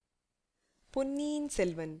பொன்னியின்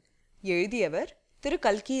செல்வன். எழுதியவர் திரு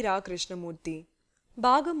கல்கி ரா கிருஷ்ணமூர்த்தி.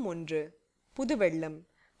 பாகம் 1. புதுவெள்ளம்.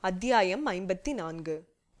 அத்தியாயம் 54.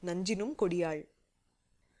 நஞ்சினும் கொடியாள்.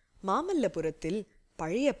 மாமல்லபுரத்தில்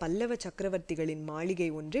பழைய பல்லவ சக்கரவர்த்திகளின் மாளிகை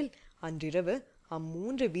ஒன்றில் அன்றிரவு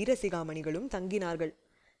அம்மூன்று வீரசிகாமணிகளும் தங்கினார்கள்.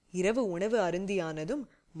 இரவு உணவு அருந்தியானதும்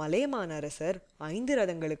மலையமான் அரசர் 5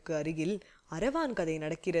 ரதங்களுக்கு அருகில் அரவான் கதை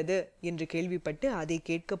நடக்கிறது என்று கேள்விப்பட்டு அதை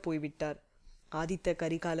கேட்கப் போய்விட்டார். ஆதித்த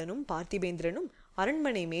கரிகாலனும் பார்த்திபேந்திரனும்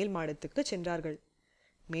அரண்மனை மேல் மாடத்துக்கு சென்றார்கள்.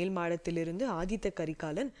 மேல் மாடத்திலிருந்து ஆதித்த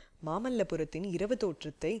கரிகாலன் மாமல்லபுரத்தின் இரவு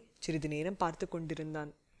தோற்றத்தை சிறிது நேரம் பார்த்து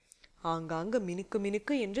கொண்டிருந்தான். ஆங்காங்கு மினுக்கு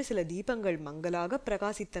மினுக்கு என்று சில தீபங்கள் மங்களாக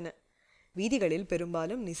பிரகாசித்தன. வீதிகளில்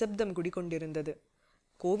பெரும்பாலும் நிசப்தம் குடிகொண்டிருந்தது.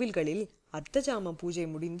 கோவில்களில் அர்த்தஜாம பூஜை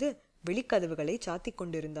முடிந்து வெளிக்கதவுகளை சாத்திக்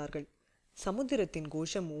கொண்டிருந்தார்கள். சமுத்திரத்தின்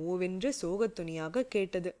கோஷம் ஓவென்று சோகத்துணியாக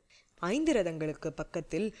கேட்டது. 5 ரதங்களுக்கு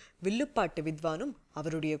பக்கத்தில் வில்லுப்பாட்டு வித்வானும்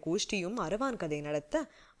அவருடைய கோஷ்டியும் அரவான் கதை நடத்த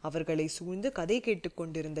அவர்களை சூழ்ந்து கதை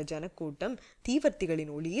கேட்டுக்கொண்டிருந்த ஜனக்கூட்டம்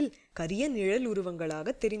தீவர்த்திகளின் ஒளியில் கரிய நிழல்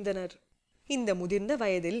உருவங்களாக தெரிந்தனர். இந்த முதிர்ந்த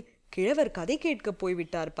வயதில் கிழவர் கதை கேட்கப்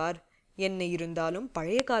போய்விட்டார் பார். என்ன இருந்தாலும்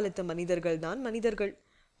பழைய காலத்து மனிதர்கள்தான் மனிதர்கள்.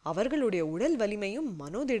 அவர்களுடைய உடல் வலிமையும்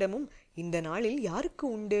மனோதிடமும் இந்த நாளில் யாருக்கு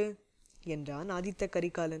உண்டு என்றான் ஆதித்த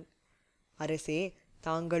கரிகாலன். அரசே,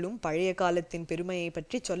 தாங்களும் பழைய காலத்தின் பெருமையை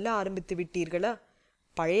பற்றி சொல்ல ஆரம்பித்து விட்டீர்களா?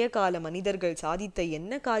 பழைய கால மனிதர்கள் சாதித்த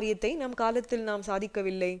என்ன காரியத்தை நம் காலத்தில் நாம்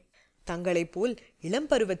சாதிக்கவில்லை? தங்களைப் போல் இளம்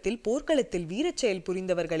பருவத்தில் போர்க்களத்தில் வீரச் செயல்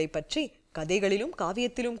புரிந்தவர்களை பற்றி கதைகளிலும்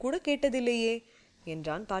காவியத்திலும் கூட கேட்டதில்லையே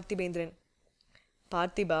என்றான் பார்த்திபேந்திரன்.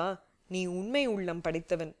 பார்த்திபா, நீ உண்மை உள்ளம்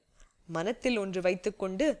படைத்தவன். மனத்தில் ஒன்று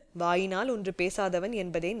வைத்துக்கொண்டு வாயினால் ஒன்று பேசாதவன்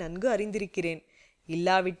என்பதை நன்கு அறிந்திருக்கிறேன்.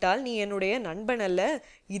 இல்லாவிட்டால் நீ என்னுடைய நண்பன் அல்ல,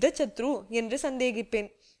 இதச்சத்ரு என்று சந்தேகிப்பேன்.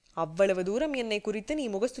 அவ்வளவு தூரம் என்னை குறித்து நீ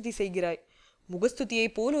முகஸ்துதி செய்கிறாய். முகஸ்துதியை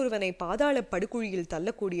போல் ஒருவனை பாதாள படுகுழியில்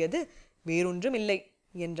தள்ளக்கூடியது வேறொன்றும் இல்லை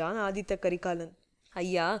என்றான் ஆதித்த கரிகாலன்.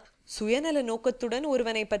 ஐயா, சுயநல நோக்கத்துடன்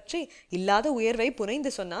ஒருவனை பற்றி இல்லாத உயர்வை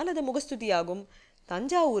புனைந்து சொன்னால் அது முகஸ்துதியாகும்.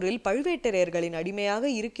 தஞ்சாவூரில் பழுவேட்டரையர்களின் அடிமையாக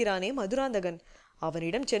இருக்கிறானே மதுராந்தகன்,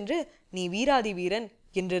 அவனிடம் சென்று நீ வீராதி வீரன்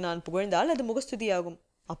என்று நான் புகழ்ந்தால் அது முகஸ்துதியாகும்.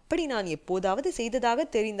 அப்படி நான் எப்போதாவது செய்ததாக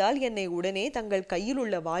தெரிந்தால் என்னை உடனே தங்கள் கையில்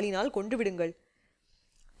உள்ள வாளினால் கொண்டு விடுங்கள்.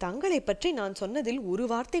 தங்களை பற்றி நான் சொன்னதில் ஒரு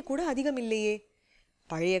வார்த்தை கூட அதிகமில்லையே.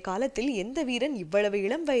 பழைய காலத்தில் எந்த வீரன் இவ்வளவு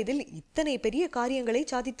இளம் வயதில் இத்தனை பெரிய காரியங்களை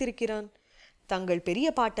சாதித்திருக்கிறான்? தங்கள் பெரிய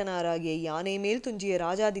பாட்டனாராகிய யானை மேல் துஞ்சிய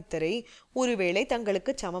ராஜாதித்தரை ஒருவேளை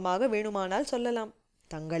தங்களுக்கு சமமாக வேணுமானால் சொல்லலாம்.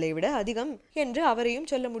 தங்களை விட அதிகம் என்று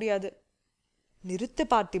அவரையும் சொல்ல முடியாது. நிறுத்து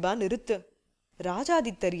பார்த்திபா, நிறுத்து.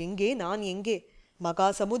 ராஜாதித்தர் எங்கே, நான் எங்கே? மகா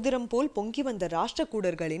சமுத்திரம் போல் பொங்கி வந்த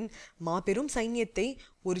ராஷ்டிரகூடர்களின் மாபெரும் சைன்யத்தை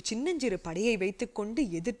ஒரு சின்னஞ்சிறு படையை வைத்துக்கொண்டு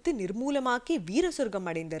எதிர்த்து நிர்மூலமாக்கி வீர சொர்க்கம்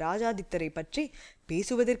அடைந்த ராஜாதித்தரை பற்றி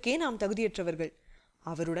பேசுவதற்கே நாம் தகுதியற்றவர்கள்.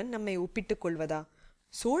 அவருடன் நம்மை ஒப்பிட்டுக் கொள்வதா?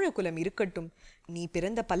 சோழ குலம் இருக்கட்டும், நீ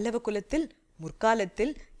பிறந்த பல்லவ குலத்தில்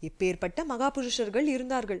முற்காலத்தில் எப்பேற்பட்ட மகாபுருஷர்கள்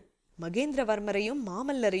இருந்தார்கள். மகேந்திரவர்மரையும்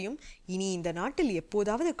மாமல்லரையும் இனி இந்த நாட்டில்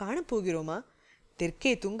எப்போதாவது காணப்போகிறோமா?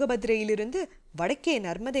 தெற்கே துங்கபத்ரையிலிருந்து வடக்கே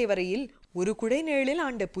நர்மதை வரையில் ஒரு குடைநிழலில்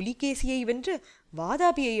ஆண்ட புலிகேசியை வென்று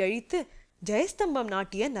வாதாபியை அழித்து ஜெயஸ்தம்பம்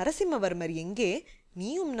நாட்டிய நரசிம்மவர்மர் எங்கே?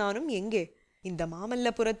 நீயும் நானும் எங்கே? இந்த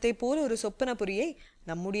மாமல்லபுரத்தை போல் ஒரு சொப்பனபுரியை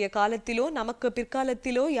நம்முடைய காலத்திலோ நமக்கு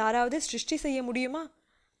பிற்காலத்திலோ யாராவது சிருஷ்டி செய்ய முடியுமா?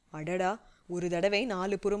 அடடா, ஒரு தடவை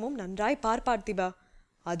 4 புறமும் நன்றாய் பார்த்திபா.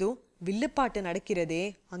 அதோ வில்லுப்பாட்டு நடக்கிறதே,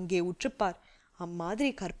 அங்கே உற்றுப்பார்.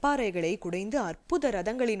 அம்மாதிரி கற்பாறைகளை குடைந்து அற்புத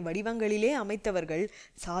ரதங்களின் வடிவங்களிலே அமைத்தவர்கள்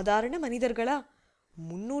சாதாரண மனிதர்களா?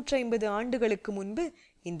 350 ஆண்டுகளுக்கு முன்பு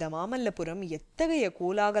இந்த மாமல்லபுரம் எத்தகைய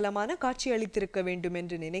கோலாகலமான காட்சி அளித்திருக்க வேண்டும்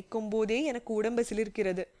என்று நினைக்கும் போதே எனக்கு உடம்பு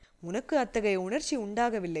சிலிர்க்கிறது. உனக்கு அத்தகைய உணர்ச்சி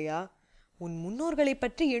உண்டாகவில்லையா? உன் முன்னோர்களை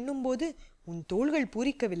பற்றி எண்ணும்போது உன் தோள்கள்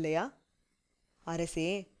பூரிக்கவில்லையா? அரசே,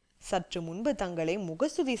 சற்று முன்பு தங்களை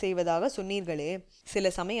முகஸ்துதி செய்வதாக சொன்னீர்களே, சில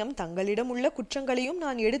சமயம் தங்களிடம் உள்ள குற்றங்களையும்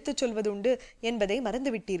நான் எடுத்துச் சொல்வதுண்டு என்பதை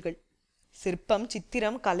மறந்துவிட்டீர்கள். சிற்பம்,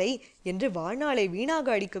 சித்திரம், கலை என்று வாழ்நாளை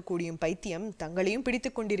வீணாக அடிக்கக்கூடிய பைத்தியம் தங்களையும் பிடித்து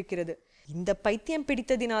கொண்டிருக்கிறது. இந்த பைத்தியம்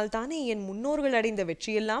பிடித்ததினால் தானே என் முன்னோர்கள் அடைந்த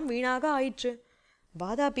வெற்றியெல்லாம் வீணாக ஆயிற்று.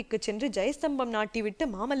 வாதாபிக்கு சென்று ஜெயஸ்தம்பம் நாட்டிவிட்டு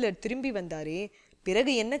மாமல்லர் திரும்பி வந்தாரே,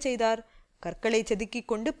 பிறகு என்ன செய்தார்? கற்களை செதுக்கிக்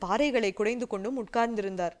கொண்டு பாறைகளை குடைந்து கொண்டும்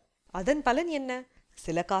உட்கார்ந்திருந்தார். அதன் பலன் என்ன?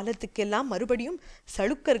 சில காலத்துக்கெல்லாம் மறுபடியும்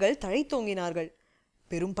சளுக்கர்கள் தழைத்தோங்கினார்கள்.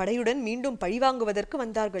 பெரும் படையுடன் மீண்டும் பழிவாங்குவதற்கு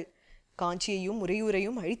வந்தார்கள். காஞ்சியையும்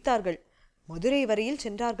உறையூரையும் அழித்தார்கள். மதுரை வரையில்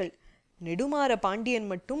சென்றார்கள். நெடுமாற பாண்டியன்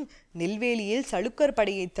மட்டும் நெல்வேலியில் சளுக்கர்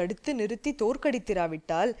படையை தடுத்து நிறுத்தி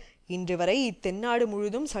தோற்கடித்திராவிட்டால் இன்று வரை இத்தென்னாடு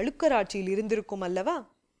முழுதும் சளுக்கர் ஆட்சியில் இருந்திருக்கும் அல்லவா?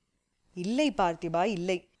 இல்லை பார்த்திபா,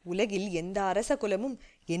 இல்லை. உலகில் எந்த அரச குலமும்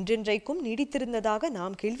என்றென்றைக்கும் நீடித்திருந்ததாக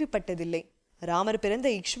நாம் கேள்விப்பட்டதில்லை. ராமர் பிறந்த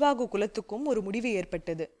இக்ஷ்வாகு குலத்துக்கும் ஒரு முடிவு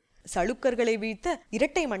ஏற்பட்டது. சளுக்கர்களை வீழ்த்த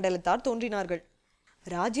இரட்டை மண்டலத்தார் தோன்றினார்கள்.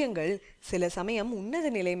 ராஜ்யங்கள் சில சமயம் உன்னத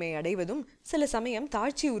நிலைமை அடைவதும் சில சமயம்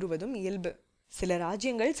தாழ்ச்சி உறுவதும் இயல்பு. சில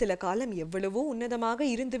ராஜ்யங்கள் சில காலம் எவ்வளவோ உன்னதமாக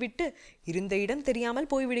இருந்துவிட்டு இருந்த இடம் தெரியாமல்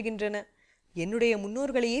போய்விடுகின்றன. என்னுடைய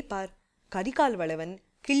முன்னோர்களையே பார். கரிகால் வளவன்,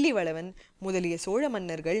 கிள்ளி வளவன் முதலிய சோழ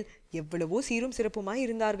மன்னர்கள் எவ்வளவோ சீரும் சிறப்புமாய்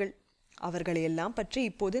இருந்தார்கள். அவர்களையெல்லாம் பற்றி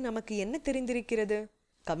இப்போது நமக்கு என்ன தெரிந்திருக்கிறது?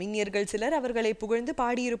 கவிஞர்கள் சிலர் அவர்களை புகழ்ந்து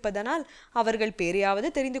பாடியிருப்பதனால் அவர்கள் பேரையாவது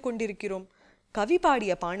தெரிந்து கொண்டிருக்கிறோம். கவி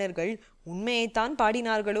பாடிய பாணர்கள் உண்மையைத்தான்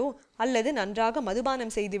பாடினார்களோ அல்லது நன்றாக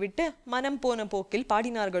மதுபானம் செய்துவிட்டு மனம் போன போக்கில்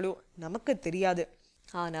பாடினார்களோ நமக்கு தெரியாது.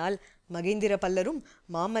 ஆனால் மகேந்திர பல்லரும்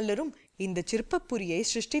மாமல்லரும் இந்த சிற்பப்புரியை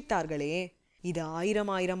சிருஷ்டித்தார்களே, இது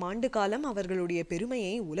 1000 ஆண்டு காலம் அவர்களுடைய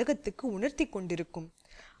பெருமையை உலகத்துக்கு உணர்த்தி கொண்டிருக்கும்.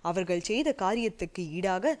 அவர்கள் செய்த காரியத்துக்கு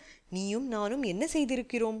ஈடாக நீயும் நானும் என்ன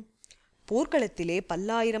செய்திருக்கிறோம்? போர்க்களத்திலே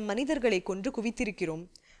பல்லாயிரம் மனிதர்களை கொன்று குவித்திருக்கிறோம்.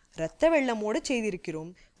 இரத்த வெள்ளமோட செய்திருக்கிறோம்.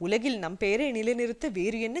 உலகில் நம் பெயரை நிலைநிறுத்த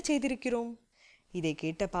வேறு என்ன செய்திருக்கிறோம்? இதை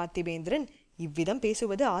கேட்ட பார்த்திபேந்திரன் இவ்விதம்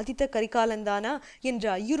பேசுவது ஆதித்த கரிகாலன்தானா என்ற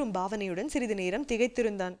ஐயுறும் பாவனையுடன் சிறிது நேரம்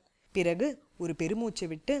திகைத்திருந்தான். பிறகு ஒரு பெருமூச்சு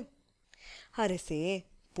விட்டு, அரசே,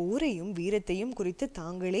 போரையும் வீரத்தையும் குறித்து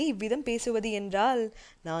தாங்களே இவ்விதம் பேசுவது என்றால்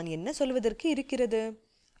நான் என்ன சொல்வதற்கு இருக்கிறது?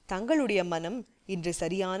 தங்களுடைய மனம் இன்று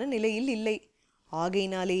சரியான நிலையில் இல்லை.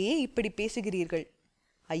 ஆகையினாலேயே இப்படி பேசுகிறீர்கள்.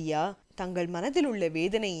 ஐயா, தங்கள் மனதில் உள்ள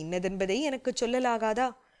வேதனை இன்னதென்பதை எனக்கு சொல்லலாகாதா?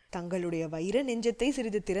 தங்களுடைய வைர நெஞ்சத்தை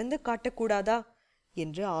சிறிது திறந்து காட்டக்கூடாதா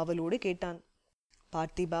என்று ஆவலோடு கேட்டான்.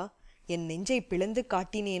 பார்த்திபா, என் நெஞ்சை பிளந்து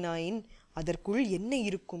காட்டினேனாயின் அதற்குள் என்ன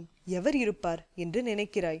இருக்கும், எவர் இருப்பார் என்று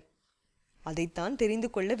நினைக்கிறாய்? அதைத்தான் தெரிந்து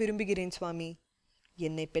கொள்ள விரும்புகிறேன் சுவாமி.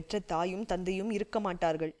 என்னை பெற்ற தாயும் தந்தையும் இருக்க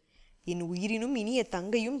மாட்டார்கள். என் உயிரினும் இனிய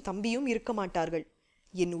தங்கையும் தம்பியும் இருக்க மாட்டார்கள்.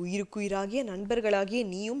 என் உயிருக்குயிராகிய நண்பர்களாகிய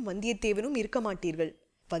நீயும் வந்தியத்தேவனும் இருக்க மாட்டீர்கள்.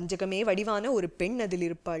 வஞ்சகமே வடிவான ஒரு பெண் அதில்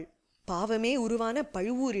இருப்பாள். பாவமே உருவான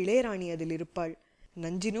பழுவூர் இளையராணி அதில் இருப்பாள்.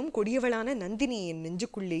 நஞ்சினும் கொடியவளான நந்தினி என்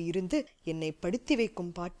நெஞ்சுக்குள்ளே இருந்து என்னை படுத்தி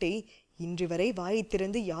வைக்கும் பாட்டை இன்று வரை வாயை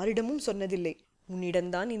திறந்து யாரிடமும் சொன்னதில்லை.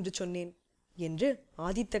 உன்னிடம்தான் இன்று சொன்னேன் என்று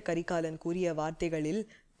ஆதித்த கரிகாலன் கூறிய வார்த்தைகளில்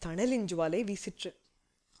தணலின் ஜுவாலை வீசிற்று.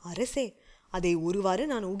 அரசே, அதை ஒருவாறு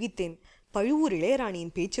நான் ஊகித்தேன். பழுவூர்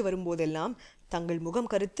இளையராணியின் பேச்சு வரும்போதெல்லாம் தங்கள் முகம்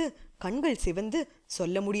கருத்து கண்கள் சிவந்து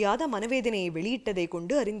சொல்ல முடியாத மனவேதனையை வெளியிட்டதை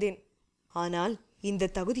கொண்டு அறிந்தேன். ஆனால் இந்த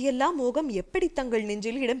தகுதியெல்லாம் மோகம் எப்படி தங்கள்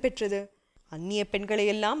நெஞ்சில் இடம்பெற்றது? அந்நிய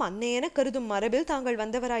பெண்களையெல்லாம் அன்னையென கருதும் மரபில் தாங்கள்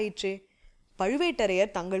வந்தவராயிற்றே.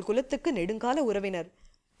 பழுவேட்டரையர் தங்கள் குலத்துக்கு நெடுங்கால உறவினர்,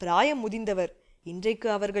 பிராயம் முதிர்ந்தவர். இன்றைக்கு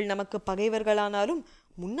அவர்கள் நமக்கு பகைவர்களானாலும்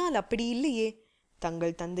முன்னால் அப்படி இல்லையே.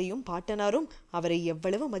 தங்கள் தந்தையும் பாட்டனாரும் அவரை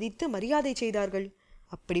எவ்வளவு மதித்து மரியாதை செய்தார்கள்.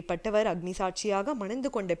 அப்படிப்பட்டவர் அக்னி சாட்சியாக மணந்து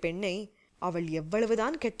கொண்ட பெண்ணை அவள்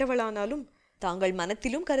எவ்வளவுதான் கெட்டவளானாலும் தாங்கள்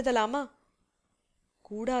மனத்திலும் கருதலாமா?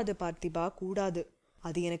 கூடாது பார்த்திபா, கூடாது.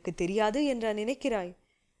 அது எனக்கு தெரியாது என்றா நினைக்கிறாய்?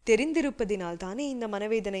 தெரிந்திருப்பதினால் தானே இந்த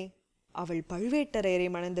மனவேதனை. அவள் பழுவேட்டரையரை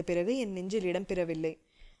மணந்த பிறகு என் நெஞ்சில் இடம் பெறவில்லை.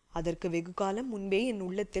 அதற்கு வெகு காலம் முன்பே என்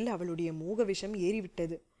உள்ளத்தில் அவளுடைய மோக விஷம்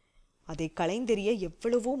ஏறிவிட்டது. அதை களைந்தெறிய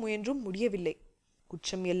எவ்வளவோ முயன்றும் முடியவில்லை.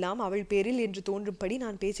 குற்றம் எல்லாம் அவள் பேரில் என்று தோன்றும்படி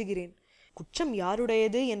நான் பேசுகிறேன். குற்றம்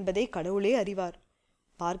யாருடையது என்பதை கடவுளே அறிவார்.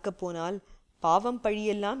 பார்க்க போனால் பாவம்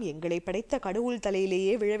பழியெல்லாம் எங்களை படைத்த கடவுள்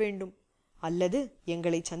தலையிலேயே விழ வேண்டும். அல்லது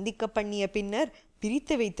எங்களை சந்திக்க பண்ணிய பின்னர்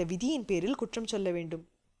பிரித்து வைத்த விதியின் பேரில் குற்றம் சொல்ல வேண்டும்.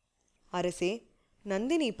 அரசே,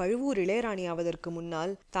 நந்தினி பழுவூர் இளையராணி ஆவதற்கு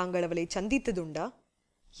முன்னால் தாங்கள் அவளை சந்தித்ததுண்டா?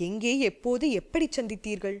 எங்கே, எப்போது, எப்படி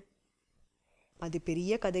சந்தித்தீர்கள்? அது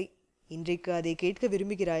பெரிய கதை. இன்றைக்கு அதை கேட்க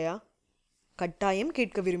விரும்புகிறாயா? கட்டாயம்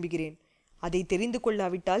கேட்க விரும்புகிறேன். அதை தெரிந்து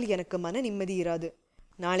கொள்ளாவிட்டால் எனக்கு மன நிம்மதி இராது.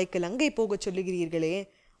 நாளைக்கு லங்கை போகச் சொல்லுகிறீர்களே,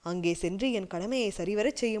 அங்கே சென்று என் கடமையை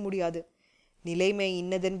சரிவரச் செய்ய முடியாது. நிலைமை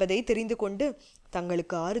இன்னதென்பதை தெரிந்து கொண்டு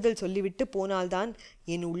தங்களுக்கு ஆறுதல் சொல்லிவிட்டு போனால்தான்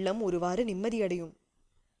என் உள்ளம் ஒருவாறு நிம்மதியடையும்.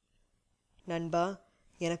 நண்பா,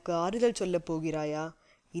 எனக்கு ஆறுதல் சொல்லப் போகிறாயா?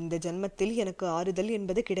 இந்த ஜன்மத்தில் எனக்கு ஆறுதல்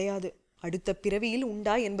என்பது கிடையாது. அடுத்த பிறவியில்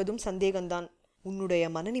உண்டா என்பதும் சந்தேகம்தான். உன்னுடைய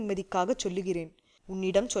மன நிம்மதிக்காக சொல்லுகிறேன்.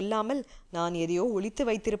 உன்னிடம் சொல்லாமல் நான் எதையோ ஒளித்து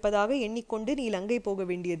வைத்திருப்பதாக எண்ணிக்கொண்டு நீ லங்கை போக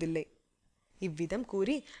வேண்டியதில்லை. இவ்விதம்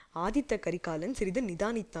கூறி ஆதித்த கரிகாலன் சிறிது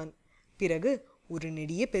நிதானித்தான். பிறகு ஒரு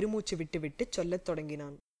நெடிய பெருமூச்சு விட்டுவிட்டு சொல்லத்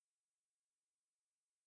தொடங்கினான்.